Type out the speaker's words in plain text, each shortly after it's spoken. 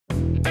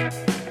Hi,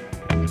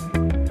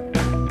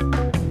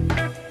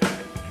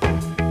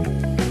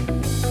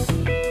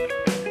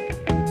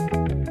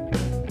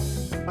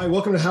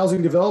 welcome to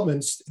Housing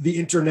Developments, the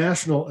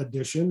international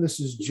edition. This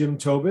is Jim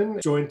Tobin,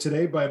 joined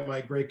today by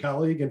my great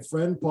colleague and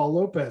friend, Paul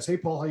Lopez. Hey,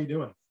 Paul, how you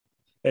doing?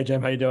 Hey,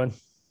 Jim, how you doing?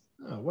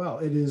 Well,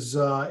 it is.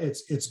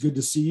 It's good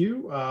to see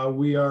you.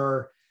 We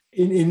are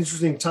in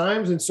interesting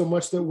times, and so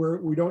much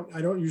that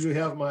I don't usually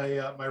have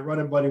my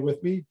running buddy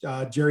with me.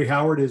 Jerry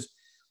Howard is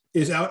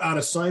out on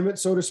assignment,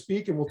 so to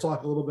speak, and we'll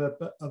talk a little bit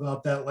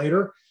about that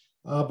later.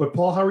 But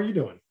Paul, how are you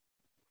doing?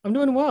 I'm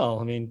doing well.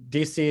 I mean,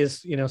 DC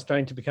is,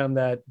 starting to become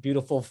that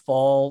beautiful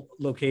fall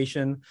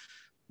location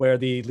where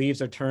the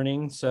leaves are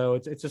turning. So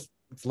it's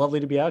lovely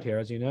to be out here,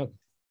 as you know.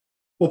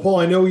 Well, Paul,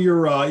 I know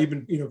you're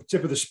even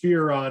tip of the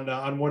spear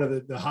on one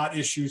of the hot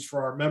issues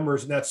for our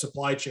members, and that's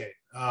supply chain.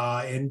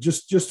 And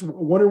just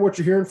wondering what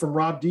you're hearing from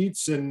Rob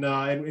Dietz and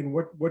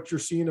what you're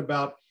seeing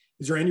about.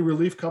 Is there any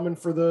relief coming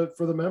for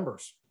the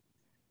members?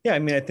 Yeah, I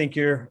mean, I think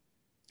you're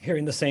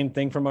hearing the same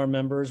thing from our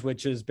members,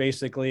 which is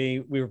basically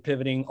we were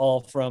pivoting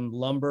all from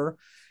lumber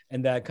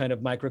and that kind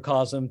of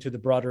microcosm to the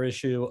broader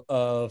issue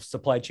of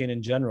supply chain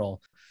in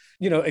general.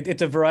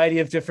 It's a variety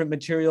of different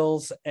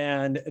materials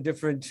and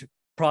different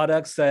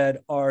products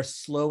that are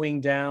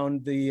slowing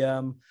down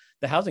the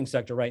housing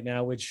sector right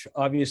now, which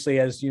obviously,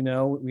 as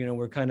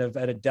we're kind of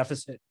at a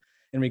deficit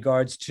in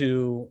regards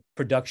to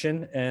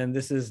production, and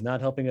this is not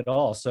helping at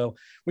all. So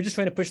we're just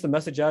trying to push the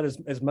message out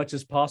as much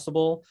as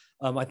possible.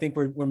 I think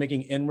we're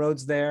making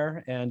inroads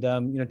there, and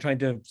trying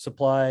to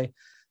supply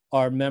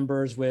our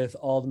members with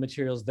all the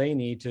materials they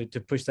need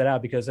to push that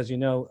out, because as you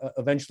know,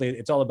 eventually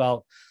it's all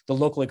about the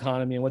local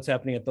economy and what's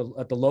happening at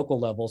the local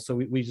level. So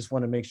we just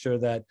want to make sure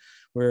that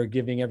we're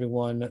giving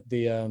everyone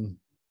the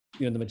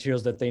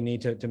materials that they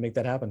need to make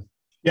that happen.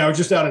 Yeah, I was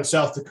just out in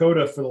South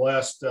Dakota for the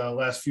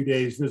last few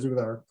days, visiting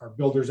with our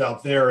builders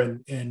out there,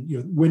 and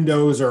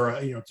windows are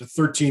it's a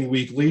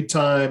 13-week lead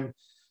time.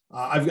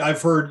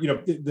 I've heard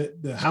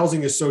the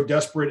housing is so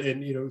desperate,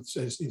 and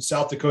in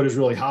South Dakota is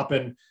really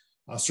hopping.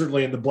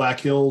 Certainly in the Black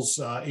Hills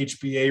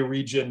HBA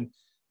region,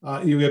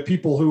 you have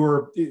people who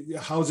are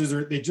houses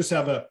they just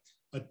have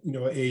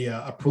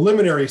a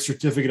preliminary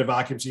certificate of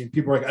occupancy, and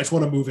people are like, I just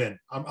want to move in.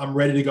 I'm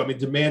ready to go. I mean,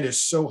 demand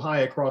is so high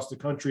across the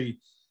country.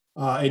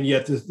 And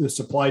yet the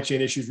supply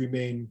chain issues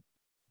remain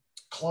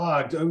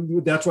clogged.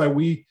 That's why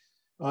we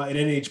at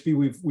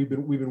NHB we've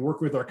been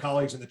working with our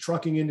colleagues in the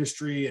trucking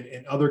industry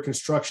and other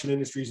construction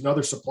industries and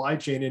other supply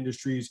chain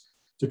industries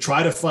to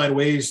try to find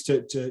ways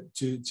to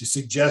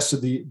suggest to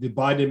the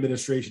Biden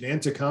administration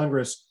and to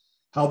Congress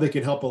how they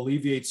can help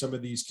alleviate some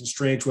of these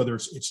constraints, whether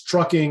it's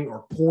trucking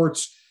or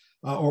ports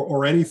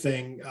or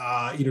anything.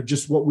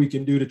 Just what we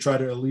can do to try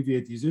to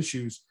alleviate these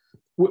issues.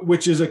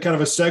 Which is a kind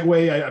of a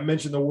segue. I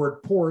mentioned the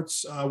word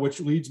ports, which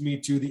leads me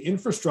to the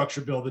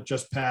infrastructure bill that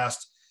just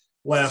passed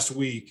last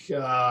week.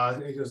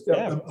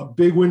 A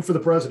big win for the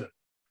president.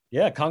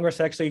 Yeah, Congress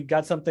actually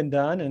got something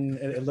done, and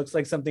it looks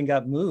like something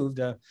got moved.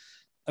 Do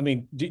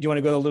you want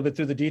to go a little bit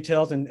through the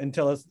details and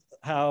tell us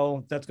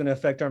how that's going to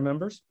affect our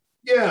members?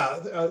 Yeah,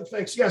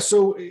 thanks. Yeah,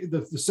 so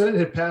the Senate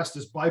had passed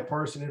this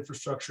bipartisan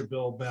infrastructure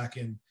bill back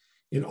in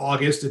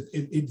August.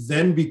 It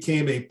then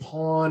became a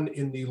pawn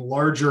in the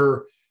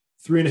larger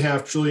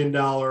 $3.5 trillion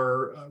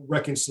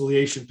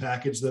reconciliation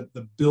package,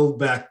 the Build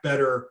Back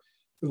Better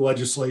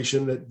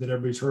legislation that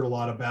everybody's heard a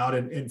lot about.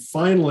 And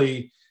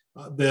finally,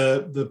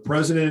 the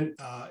president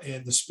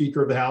and the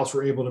Speaker of the House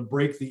were able to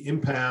break the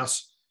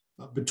impasse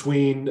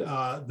between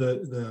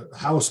the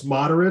House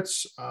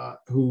moderates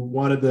who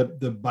wanted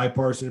the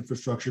bipartisan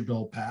infrastructure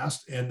bill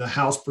passed, and the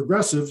House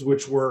progressives,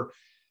 which were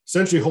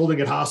essentially holding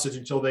it hostage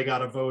until they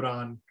got a vote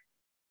on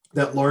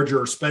that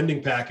larger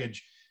spending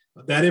package.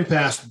 That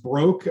impasse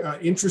broke.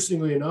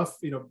 Interestingly enough,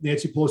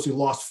 Nancy Pelosi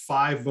lost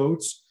 5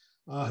 votes.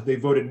 They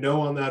voted no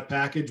on that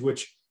package,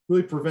 which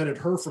really prevented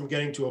her from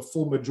getting to a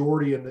full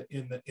majority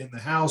in the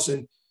House.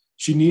 And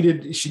she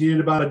needed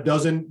about a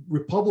dozen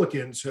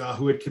Republicans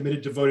who had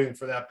committed to voting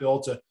for that bill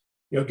to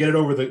get it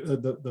over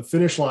the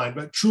finish line.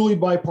 But truly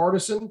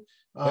bipartisan.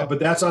 But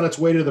that's on its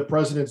way to the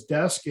president's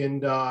desk,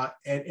 and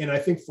I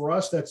think for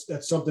us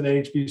that's something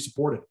NHB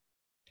supported.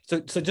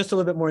 So just a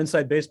little bit more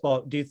inside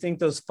baseball. Do you think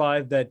those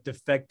 5 that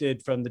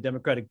defected from the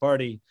Democratic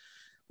Party,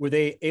 were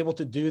they able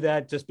to do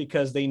that just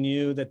because they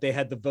knew that they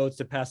had the votes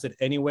to pass it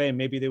anyway, and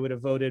maybe they would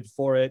have voted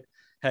for it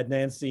had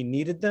Nancy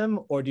needed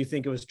them? Or do you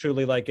think it was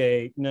truly like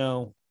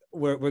no,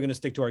 we're going to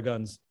stick to our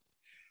guns?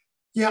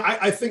 Yeah,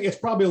 I think it's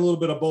probably a little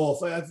bit of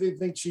both. I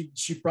think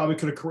she probably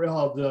could have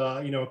corralled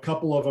a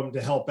couple of them to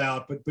help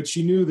out, but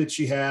she knew that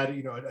she had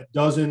a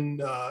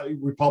dozen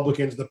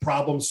Republicans, the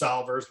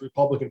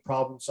Republican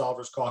Problem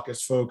Solvers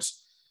Caucus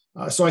folks.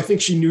 So I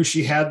think she knew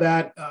she had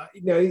that.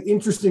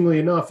 Interestingly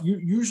enough,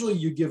 usually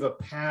you give a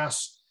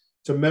pass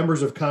to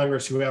members of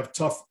Congress who have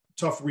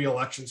tough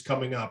re-elections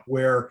coming up,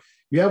 where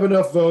you have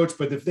enough votes,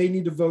 but if they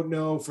need to vote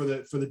no for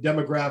the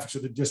demographics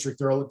of the district,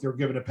 they're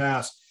given a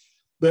pass.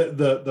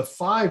 The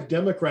 5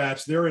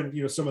 Democrats, they're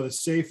in some of the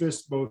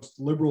safest, most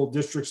liberal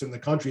districts in the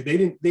country. They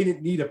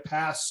didn't need a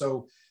pass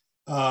so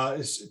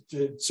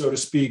so to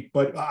speak.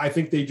 But I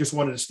think they just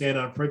wanted to stand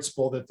on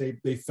principle that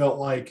they felt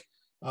like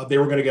they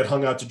were going to get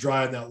hung out to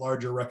dry on that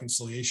larger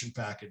reconciliation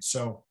package.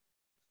 So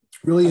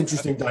really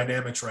interesting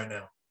dynamics right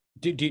now.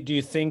 Do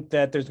you think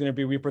that there's going to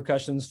be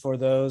repercussions for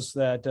those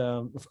that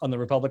on the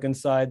Republican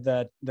side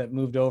that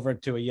moved over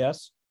to a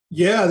yes?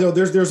 Yeah,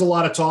 there's a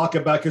lot of talk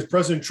about, because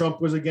President Trump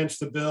was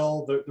against the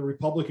bill, the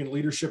Republican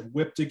leadership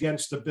whipped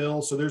against the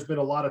bill. So there's been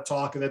a lot of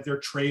talk that they're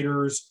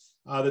traitors,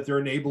 that they're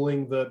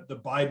enabling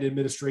the Biden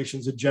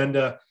administration's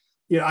agenda.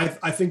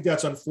 I think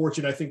that's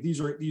unfortunate. I think these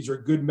are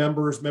good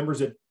members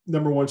that,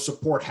 number one,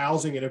 support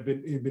housing and have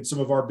been some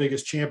of our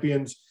biggest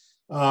champions.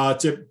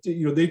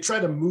 They try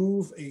to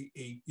move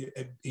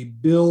a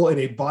bill in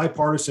a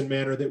bipartisan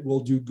manner that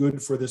will do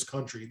good for this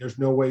country. There's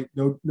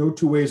no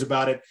two ways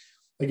about it.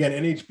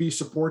 Again, NHB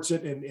supports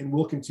it, and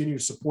will continue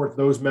to support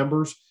those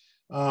members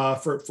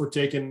for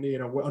taking,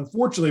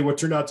 unfortunately, what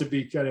turned out to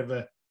be kind of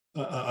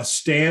a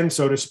stand,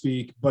 so to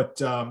speak. But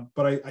I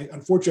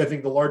unfortunately, I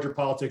think the larger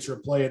politics are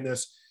at play in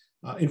this.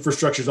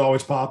 Infrastructure is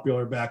always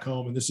popular back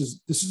home, and this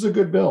is a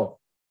good bill.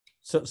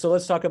 So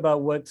let's talk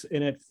about what's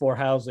in it for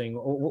housing.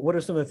 What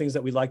are some of the things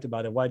that we liked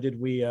about it? Why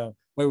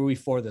were we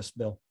for this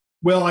bill?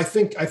 Well, I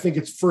think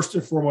it's first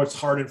and foremost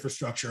hard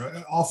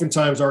infrastructure.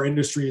 Oftentimes our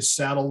industry is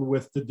saddled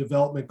with the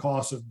development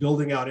costs of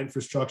building out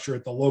infrastructure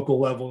at the local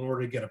level in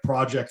order to get a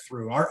project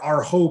through.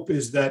 Our hope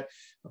is that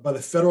by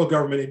the federal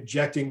government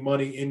injecting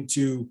money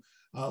into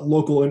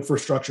local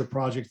infrastructure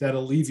projects, that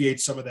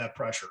alleviates some of that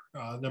pressure,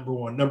 number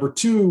one. Number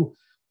two,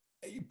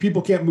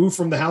 people can't move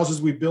from the houses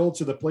we build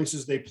to the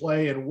places they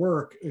play and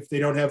work if they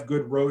don't have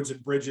good roads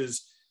and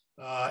bridges.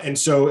 And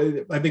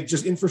so I think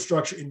just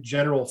infrastructure in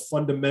general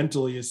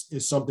fundamentally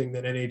is something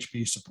that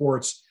NHB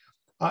supports.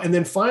 And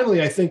then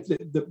finally, I think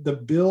that the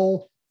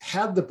bill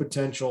had the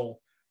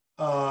potential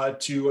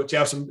to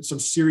have some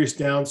serious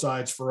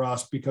downsides for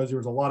us, because there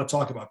was a lot of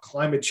talk about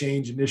climate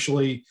change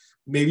initially,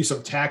 maybe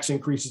some tax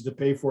increases to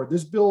pay for it.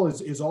 This bill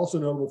is also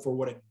notable for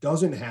what it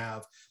doesn't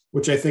have,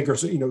 which I think are,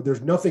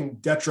 there's nothing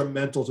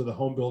detrimental to the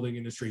home building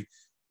industry.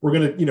 We're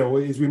going to,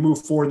 as we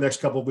move forward the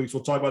next couple of weeks,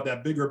 we'll talk about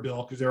that bigger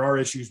bill because there are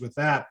issues with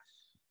that.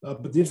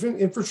 But the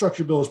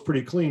infrastructure bill is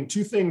pretty clean.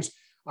 Two things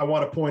I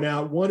want to point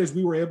out. One is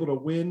we were able to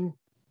win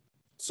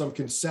some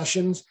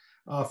concessions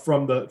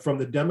from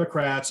the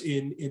Democrats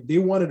in they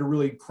wanted to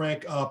really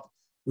crank up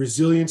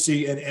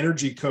resiliency and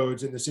energy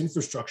codes in this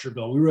infrastructure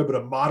bill. We were able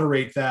to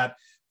moderate that.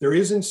 There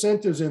is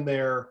incentives in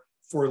there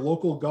for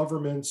local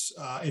governments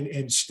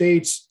and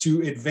states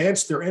to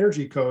advance their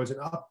energy codes and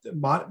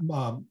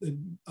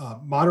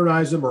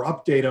modernize them or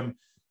update them,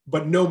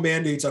 but no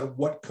mandates on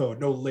what code,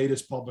 no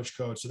latest published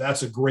code. So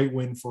that's a great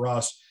win for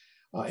us.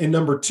 And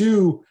number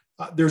two,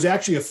 there's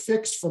actually a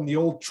fix from the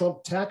old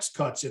Trump tax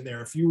cuts in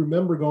there. If you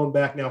remember going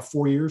back now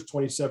 4 years,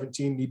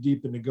 2017, knee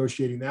deep in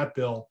negotiating that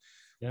bill,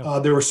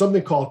 there was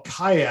something called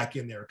KAYAK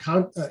in there,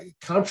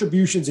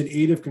 contributions in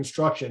aid of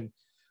construction.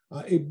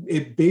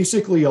 It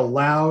basically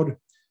allowed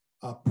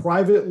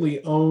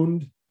privately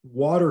owned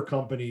water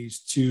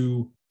companies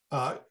to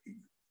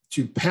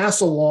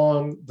pass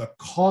along the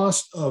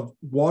cost of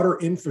water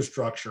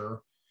infrastructure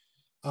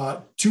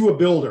to a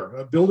builder.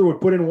 A builder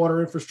would put in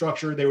water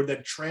infrastructure. They would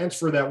then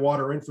transfer that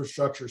water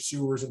infrastructure,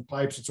 sewers and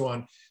pipes and so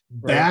on,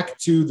 back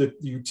to the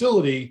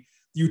utility.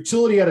 The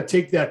utility had to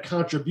take that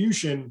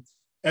contribution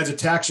as a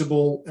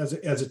taxable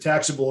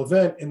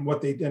event. And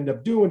what they end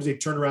up doing is they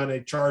turn around and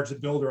they charge the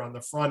builder on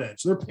the front end.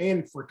 So they're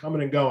paying for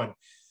coming and going.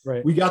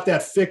 Right. We got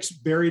that fix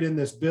buried in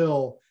this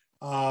bill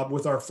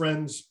with our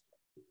friends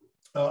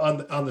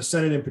on the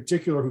Senate in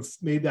particular, who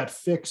made that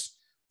fix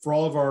for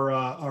all of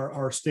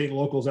our state and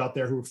locals out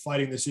there who are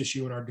fighting this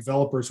issue, and our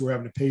developers who are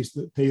having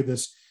to pay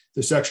this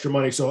extra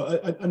money.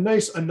 So a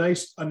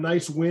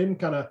nice win,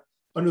 kind of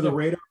under the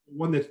radar,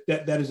 one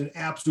that is an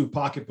absolute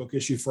pocketbook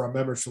issue for our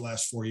members for the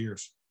last 4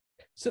 years.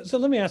 So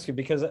let me ask you,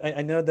 because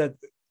I know that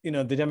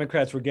the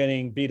Democrats were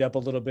getting beat up a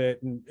little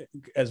bit, and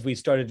as we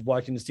started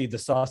watching to see the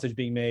sausage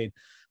being made.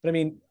 But I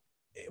mean,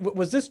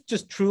 was this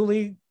just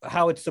truly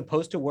how it's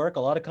supposed to work? A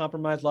lot of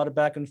compromise, a lot of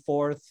back and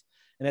forth,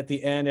 and at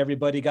the end,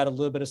 everybody got a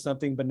little bit of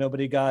something, but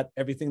nobody got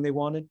everything they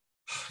wanted?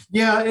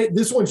 Yeah,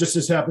 this one just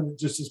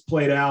has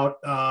played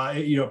out,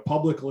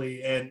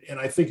 publicly, and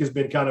I think has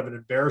been kind of an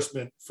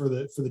embarrassment for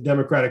the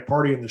Democratic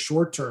Party in the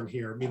short term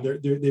here. I mean,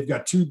 they've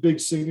got two big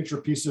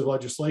signature pieces of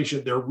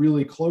legislation. They're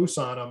really close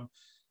on them.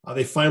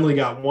 They finally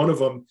got one of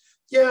them.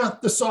 Yeah,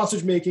 the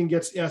sausage making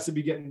has to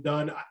be getting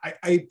done.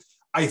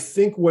 I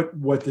think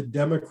what the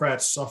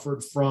Democrats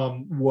suffered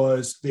from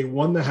was they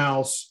won the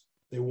House,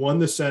 they won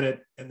the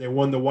Senate, and they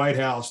won the White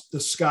House. The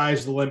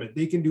sky's the limit.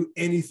 They can do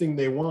anything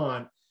they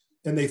want.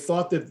 And they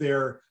thought that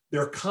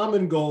their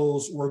common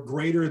goals were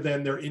greater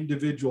than their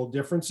individual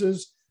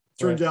differences.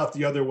 Turns out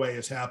the other way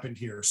has happened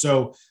here.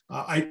 So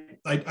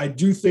I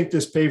do think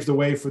this paves the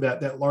way for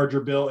that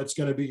larger bill. It's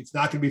not going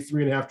to be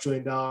 $3.5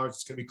 trillion.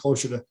 It's going to be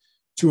closer to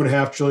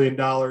 $2.5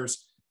 trillion.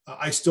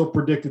 I still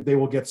predict that they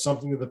will get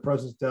something to the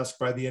president's desk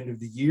by the end of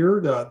the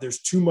year. There's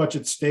too much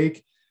at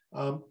stake.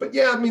 But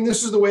yeah, I mean,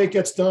 this is the way it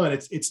gets done.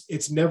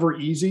 It's never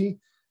easy.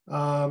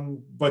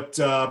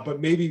 But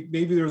maybe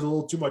there was a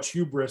little too much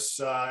hubris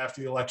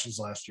after the elections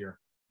last year.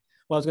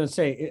 Well, I was going to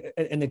say,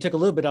 and they took a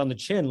little bit on the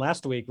chin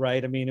last week,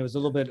 right? I mean, it was a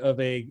little bit of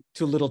a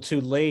too little, too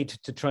late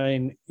to try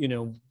and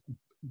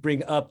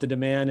bring up the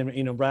demand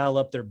and rile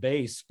up their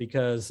base,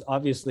 because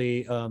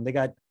obviously they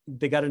got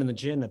it in the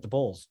chin at the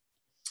polls.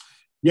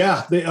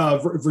 Yeah,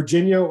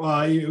 Virginia,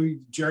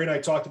 Jerry and I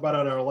talked about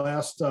on our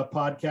last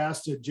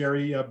podcast.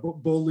 Jerry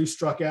boldly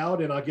struck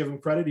out, and I'll give him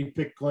credit. He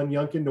picked Glenn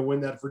Youngkin to win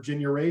that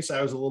Virginia race.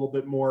 I was a little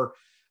bit more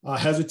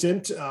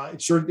hesitant.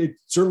 It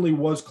certainly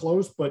was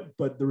close, but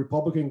the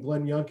Republican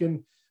Glenn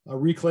Youngkin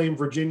reclaimed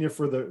Virginia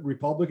for the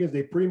Republicans.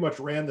 They pretty much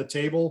ran the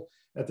table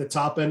at the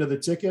top end of the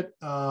ticket,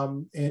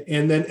 and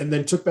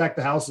then took back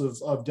the House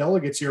of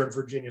Delegates here in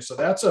Virginia. So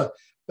that's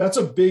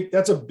a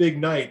big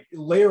night.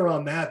 Layer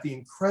on that the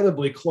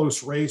incredibly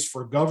close race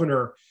for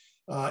governor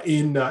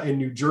in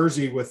New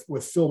Jersey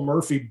with Phil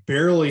Murphy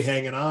barely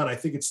hanging on. I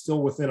think it's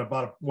still within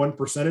about 1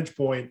 percentage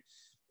point.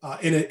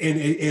 In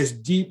as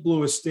deep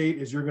blue a state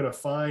as you're going to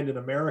find in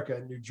America,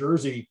 in New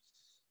Jersey.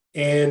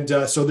 And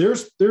so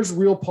there's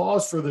real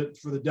pause for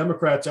the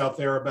Democrats out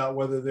there about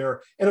whether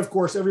they're, and of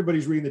course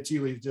everybody's reading the tea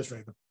leaves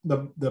district.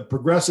 The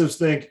progressives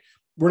think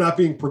we're not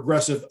being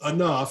progressive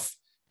enough.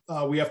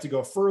 We have to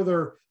go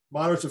further.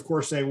 Moderates, of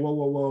course, saying,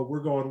 whoa, we're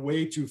going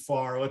way too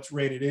far. Let's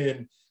rein it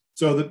in.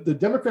 So the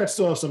Democrats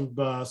still have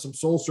some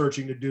soul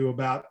searching to do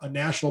about a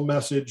national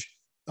message,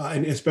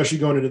 and especially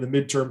going into the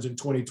midterms in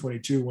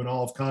 2022 when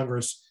all of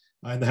Congress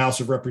and the House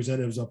of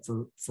Representatives up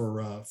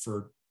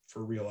for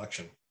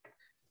re-election.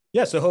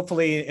 Yeah, so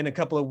hopefully in a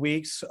couple of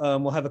weeks,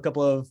 we'll have a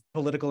couple of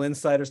political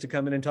insiders to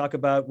come in and talk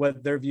about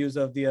what their views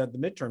of the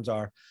midterms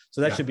are. So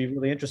that should be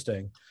really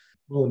interesting.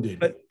 Well, indeed.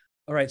 But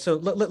all right, so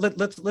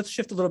let's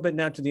shift a little bit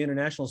now to the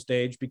international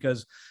stage,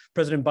 because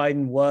President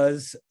Biden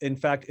was, in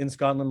fact, in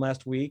Scotland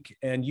last week,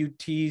 and you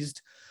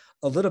teased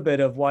a little bit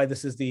of why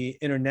this is the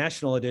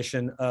international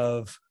edition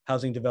of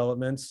housing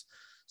developments.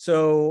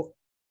 So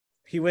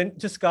he went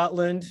to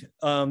Scotland.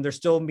 They're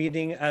still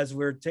meeting as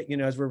we're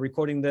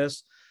recording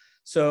this.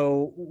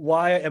 So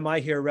why am I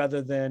here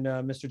rather than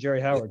Mr.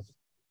 Jerry Howard?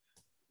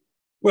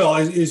 Well,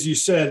 as you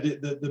said,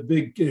 the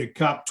big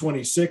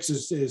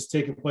COP26 is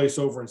taking place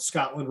over in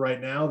Scotland right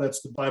now.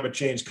 That's the climate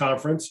change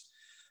conference.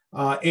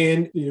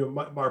 And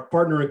our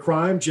partner in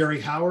crime,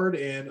 Jerry Howard,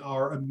 and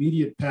our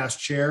immediate past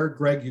chair,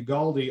 Greg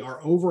Ugalde, are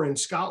over in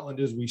Scotland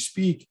as we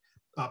speak,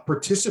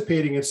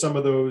 participating in some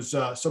of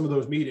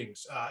those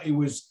meetings. It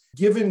was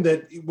given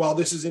that while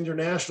this is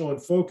international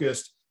and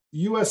focused, the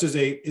U.S. is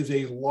a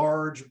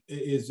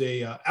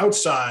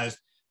outsized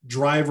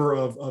driver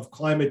of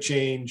climate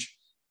change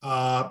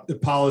the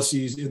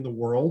policies in the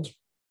world.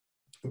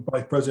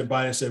 President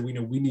Biden said,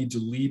 we need to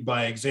lead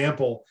by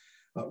example.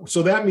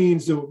 So that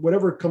means that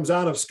whatever comes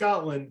out of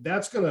Scotland,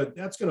 that's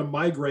gonna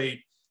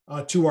migrate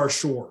to our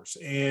shores.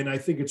 And I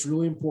think it's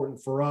really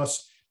important for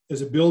us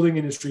as a building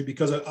industry,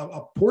 because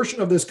a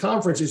portion of this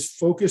conference is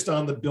focused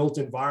on the built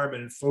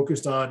environment and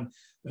focused on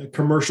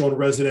commercial and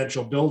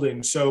residential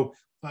buildings. So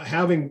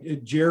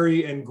having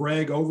Jerry and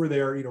Greg over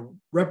there,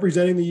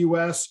 representing the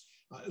U.S.,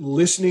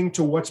 listening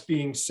to what's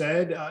being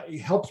said, it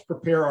helps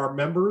prepare our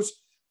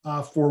members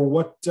for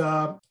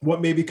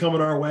what may be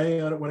coming our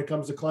way when it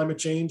comes to climate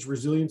change,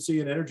 resiliency,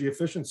 and energy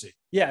efficiency.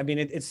 Yeah, I mean,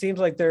 it seems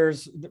like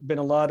there's been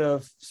a lot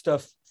of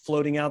stuff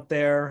floating out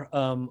there,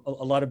 a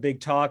lot of big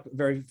talk,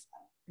 very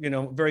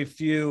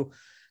few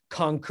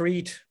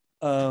concrete,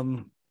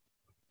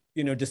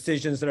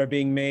 decisions that are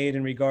being made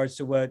in regards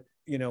to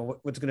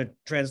what's going to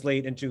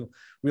translate into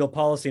real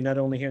policy, not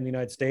only here in the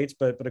United States,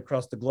 but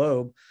across the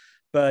globe.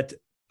 But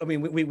I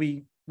mean,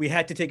 we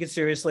had to take it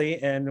seriously.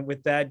 And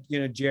with that,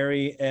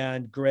 Jerry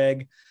and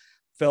Greg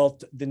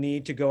felt the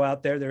need to go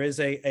out there. There is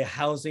a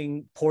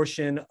housing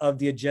portion of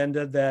the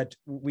agenda that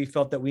we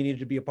felt that we needed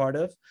to be a part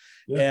of.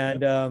 Yeah.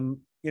 And,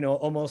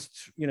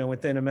 almost,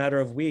 within a matter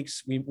of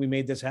weeks, we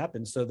made this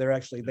happen. So they're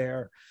actually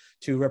there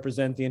to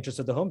represent the interests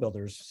of the home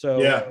builders. So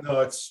yeah,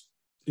 no, it's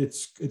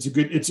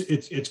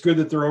good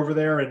that they're over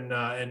there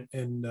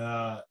and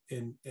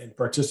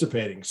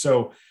participating.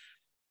 So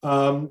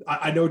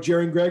I know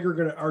Jerry and Greg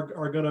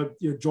are gonna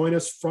join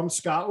us from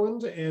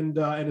Scotland and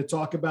to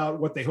talk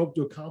about what they hope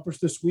to accomplish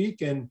this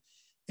week and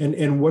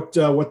what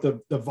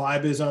the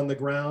vibe is on the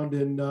ground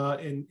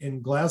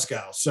in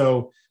Glasgow.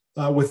 So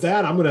with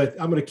that, I'm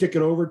gonna kick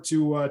it over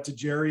to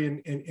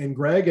Jerry and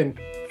Greg, and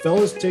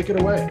fellas, take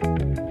it away.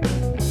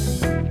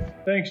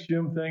 Thanks,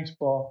 Jim. Thanks,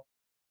 Paul.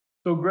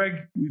 So,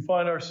 Greg, we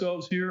find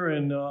ourselves here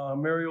in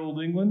merry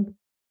old England,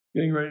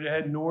 getting ready to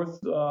head north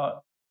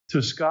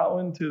to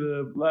Scotland to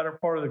the latter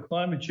part of the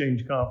climate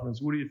change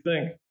conference. What do you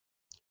think?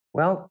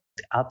 Well,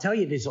 I'll tell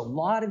you, there's a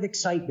lot of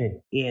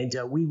excitement, and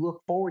we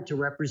look forward to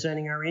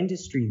representing our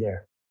industry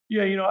there.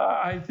 Yeah,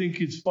 I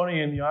think it's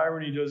funny, and the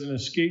irony doesn't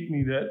escape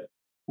me, that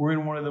we're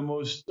in one of the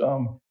most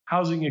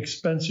housing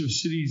expensive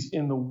cities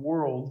in the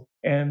world,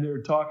 and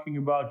they're talking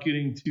about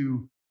getting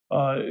to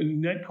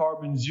net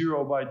carbon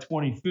zero by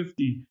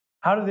 2050.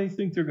 How do they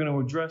think they're going to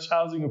address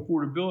housing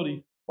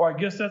affordability? Or I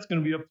guess that's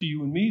going to be up to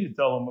you and me to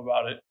tell them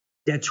about it.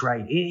 That's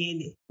right.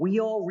 And we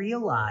all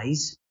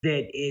realize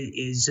that it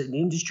is an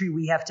industry,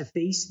 we have to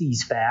face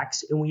these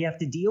facts and we have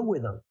to deal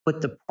with them.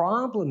 But the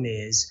problem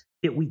is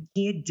that we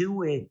can't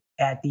do it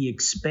at the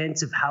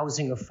expense of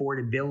housing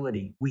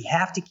affordability. We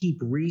have to keep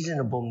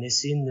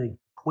reasonableness in the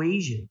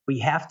equation. We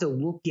have to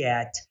look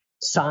at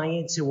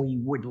science, and we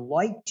would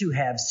like to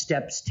have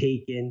steps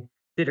taken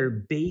that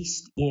are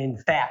based in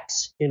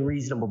facts and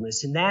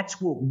reasonableness. And that's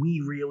what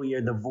we really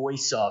are the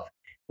voice of.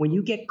 When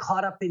you get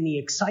caught up in the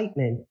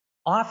excitement,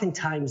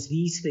 oftentimes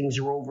these things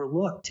are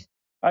overlooked.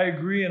 I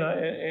agree,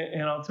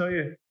 and I'll tell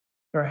you,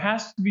 there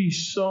has to be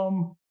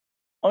some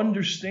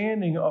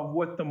understanding of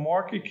what the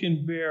market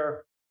can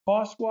bear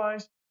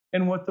cost-wise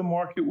and what the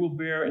market will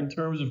bear in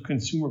terms of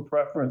consumer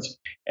preference.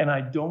 And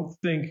I don't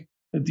think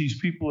that these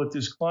people at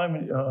this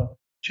climate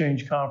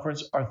change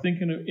conference are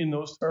thinking in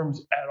those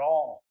terms at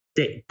all.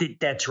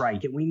 That's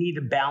right. We need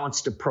a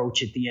balanced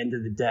approach at the end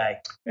of the day.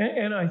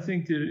 And I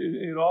think that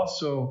it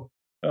also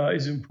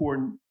is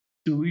important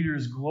to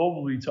leaders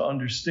globally to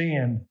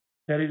understand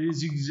that it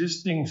is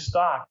existing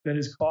stock that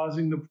is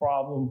causing the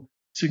problem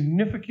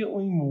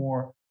significantly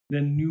more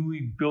than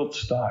newly built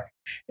stock.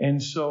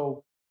 And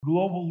so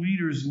global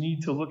leaders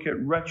need to look at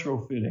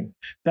retrofitting.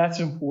 That's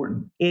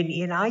important.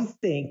 And I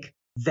think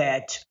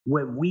that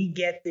when we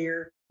get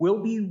there,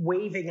 we'll be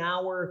waving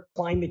our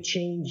climate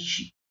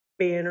change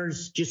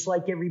banners just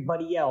like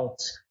everybody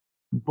else.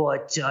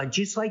 But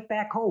just like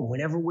back home,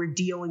 whenever we're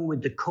dealing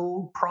with the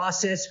code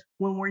process,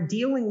 when we're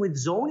dealing with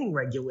zoning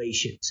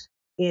regulations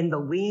and the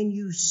land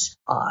use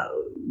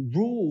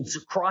rules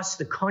across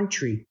the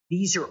country,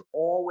 these are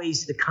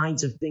always the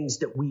kinds of things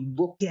that we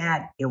look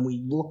at and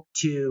we look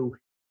to.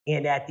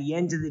 And at the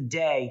end of the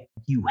day,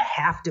 you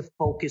have to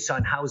focus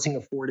on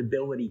housing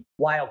affordability.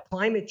 While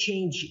climate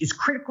change is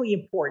critically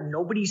important,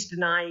 nobody's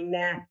denying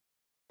that,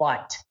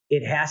 but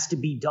it has to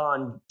be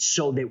done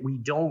so that we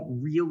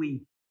don't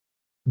really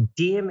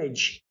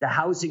damage the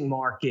housing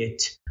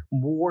market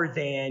more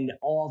than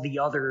all the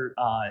other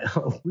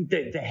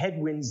the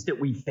headwinds that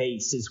we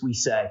face, as we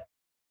say.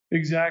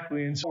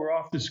 Exactly. And so we're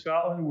off to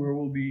Scotland, where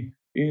we'll be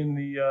in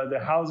the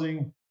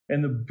housing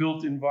and the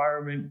built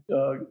environment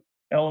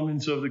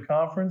elements of the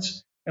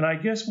conference. And I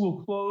guess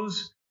we'll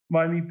close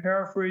by me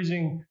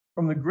paraphrasing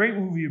from the great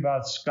movie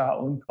about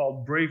Scotland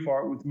called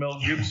Braveheart with Mel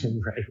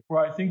Gibson, Right.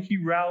 where I think he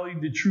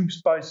rallied the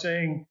troops by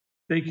saying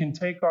they can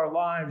take our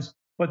lives,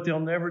 but they'll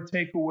never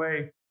take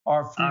away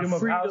our freedom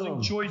of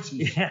housing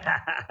choices. Yeah.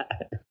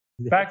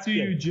 Back to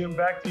you, Jim.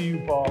 Back to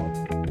you, Paul.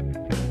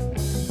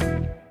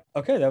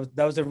 Okay,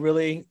 that was a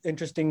really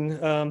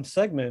interesting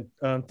segment.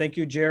 Thank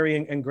you, Jerry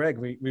and Greg.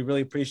 We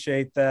really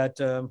appreciate that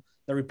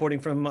the reporting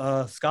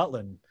from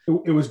Scotland.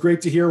 It was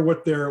great to hear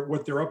what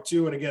they're up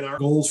to, and again, our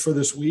goals for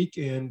this week.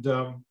 And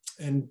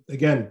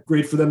again,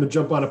 great for them to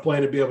jump on a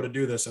plane and be able to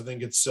do this. I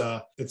think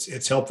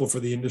it's helpful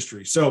for the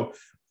industry. So,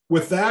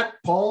 with that,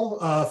 Paul,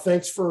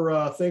 thanks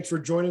for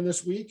joining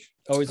this week.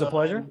 Always a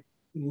pleasure.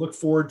 Look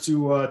forward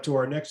to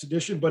our next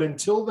edition. But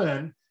until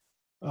then,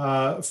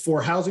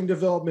 for Housing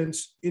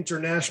Development's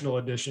International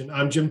Edition,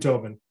 I'm Jim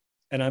Tobin.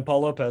 And I'm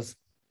Paul Lopez.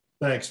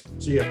 Thanks.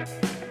 See ya.